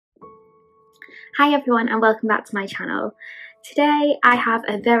Hi everyone and welcome back to my channel. Today I have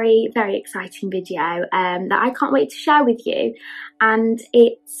a very exciting video that I can't wait to share with you, and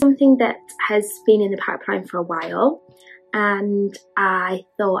it's something that has been in the pipeline for a while, and I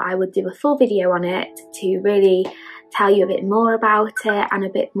thought I would do a full video on it to really tell you a bit more about it and a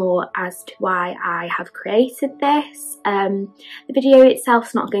bit more as to why I have created this. The video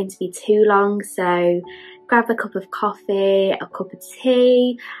itself's not going to be too long, so grab a cup of coffee, a cup of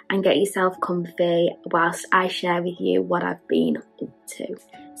tea and get yourself comfy whilst I share with you what I've been up to.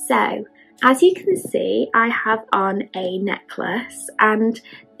 So, as you can see, I have on a necklace, and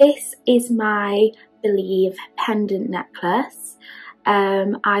this is my Believe pendant necklace.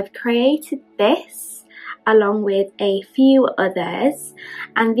 I've created this along with a few others,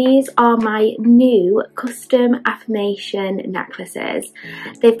 and these are my new custom affirmation necklaces.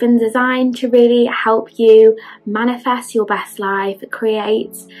 They've been designed to really help you manifest your best life,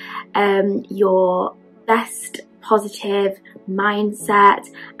 create your best positive mindset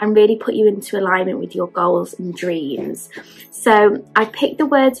and really put you into alignment with your goals and dreams. So I picked the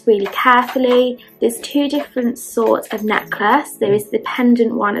words really carefully. There's two different sorts of necklace. There is the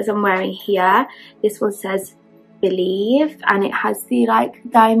pendant one, as I'm wearing here. This one says Believe, and it has the like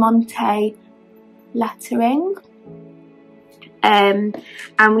diamante lettering. And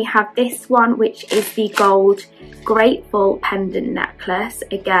we have this one, which is the gold grateful pendant necklace,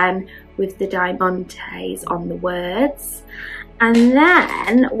 again with the diamantes on the words. And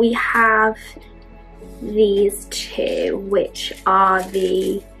then we have these two, which are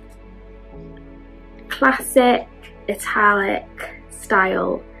the classic italic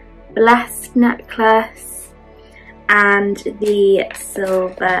style blessed necklace and the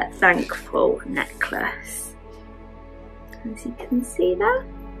silver thankful necklace, as you can see there.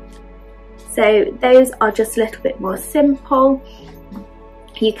 So those are just a little bit more simple.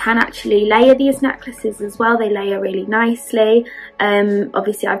 You can actually layer these necklaces as well. They layer really nicely.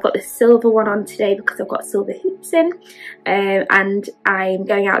 Obviously I've got the silver one on today because I've got silver hoops in, and I'm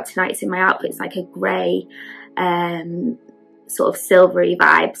going out tonight, so my outfit's like a grey sort of silvery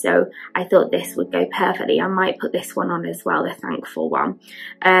vibe, so I thought this would go perfectly. I might put this one on as well, the thankful one.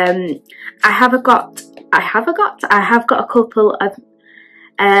 I have got a couple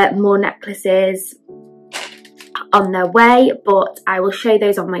of more necklaces on their way, but I will show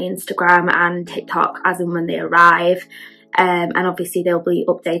those on my Instagram and TikTok as and when they arrive, and obviously they'll be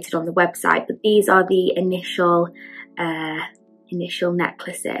updated on the website. But these are the initial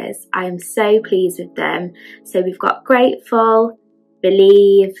necklaces. I am so pleased with them. So we've got grateful,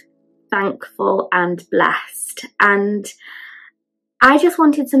 believe, thankful and blessed, and I just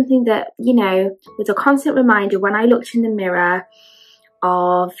wanted something that, you know, was a constant reminder when I looked in the mirror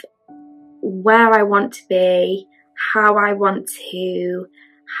of where I want to be, how I want to,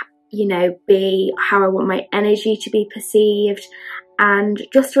 you know, be, how I want my energy to be perceived, and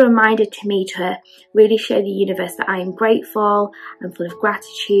just a reminder to me to really show the universe that I am grateful, I'm full of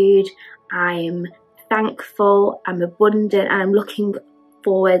gratitude, I'm thankful, I'm abundant, and I'm looking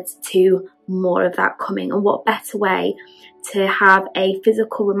forward to more of that coming. And what better way to have a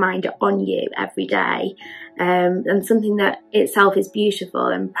physical reminder on you every day, and something that itself is beautiful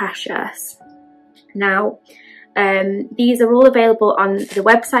and precious. Now, these are all available on the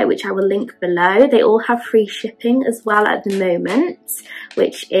website, which I will link below. They all have free shipping as well at the moment,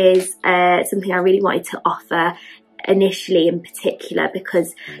 which is something I really wanted to offer initially in particular,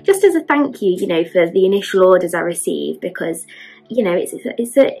 because just as a thank you, you know, for the initial orders I received, because, you know,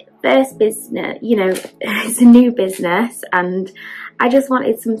 it's a first business, you know, it's a new business, and I just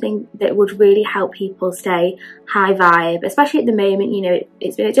wanted something that would really help people stay high vibe, especially at the moment. You know,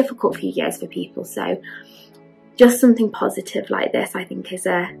 it's been a difficult few years for people, so just something positive like this I think is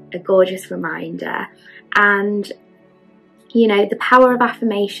a gorgeous reminder. And, you know, the power of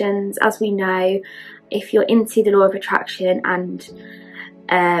affirmations, as we know, if you're into the law of attraction and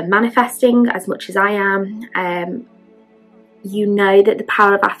manifesting as much as I am, you know that the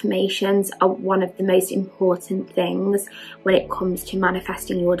power of affirmations are one of the most important things when it comes to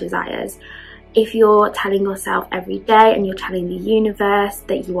manifesting your desires. If you're telling yourself every day and you're telling the universe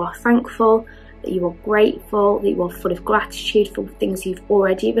that you are thankful, that you are grateful, that you are full of gratitude for things you've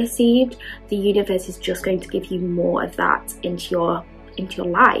already received, the universe is just going to give you more of that into your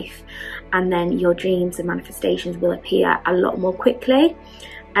life, and then your dreams and manifestations will appear a lot more quickly.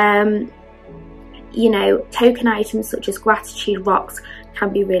 You know, token items such as gratitude rocks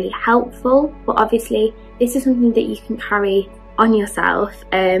can be really helpful, but obviously this is something that you can carry on yourself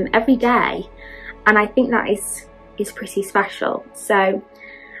every day, and I think that is pretty special. So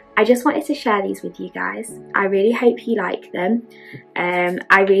I just wanted to share these with you guys. I really hope you like them.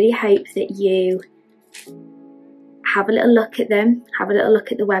 I really hope that you have a little look at them, have a little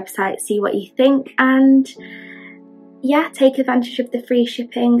look at the website, see what you think, and yeah, take advantage of the free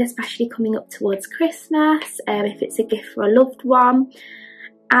shipping, especially coming up towards Christmas, if it's a gift for a loved one.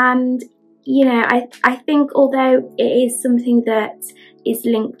 And you know, I think although it is something that is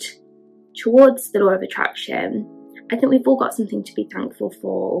linked towards the law of attraction, I think we've all got something to be thankful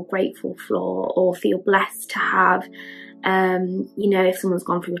for or grateful for or feel blessed to have. You know, if someone's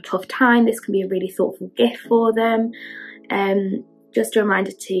gone through a tough time, this can be a really thoughtful gift for them. Just a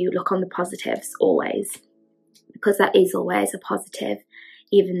reminder to look on the positives always, because that is always a positive,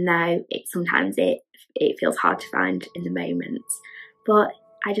 even though sometimes it feels hard to find in the moment. But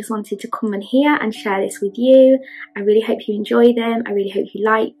I just wanted to come in here and share this with you. I really hope you enjoy them. I really hope you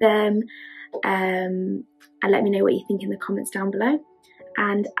like them. And let me know what you think in the comments down below.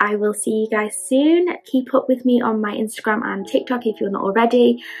 And I will see you guys soon. Keep up with me on my Instagram and TikTok if you're not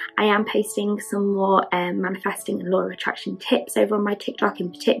already. I am posting some more manifesting and law of attraction tips over on my TikTok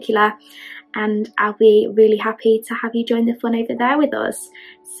in particular. And I'll be really happy to have you join the fun over there with us.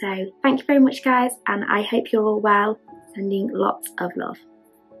 So thank you very much, guys, and I hope you're all well. Sending lots of love.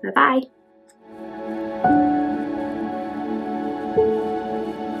 Bye bye.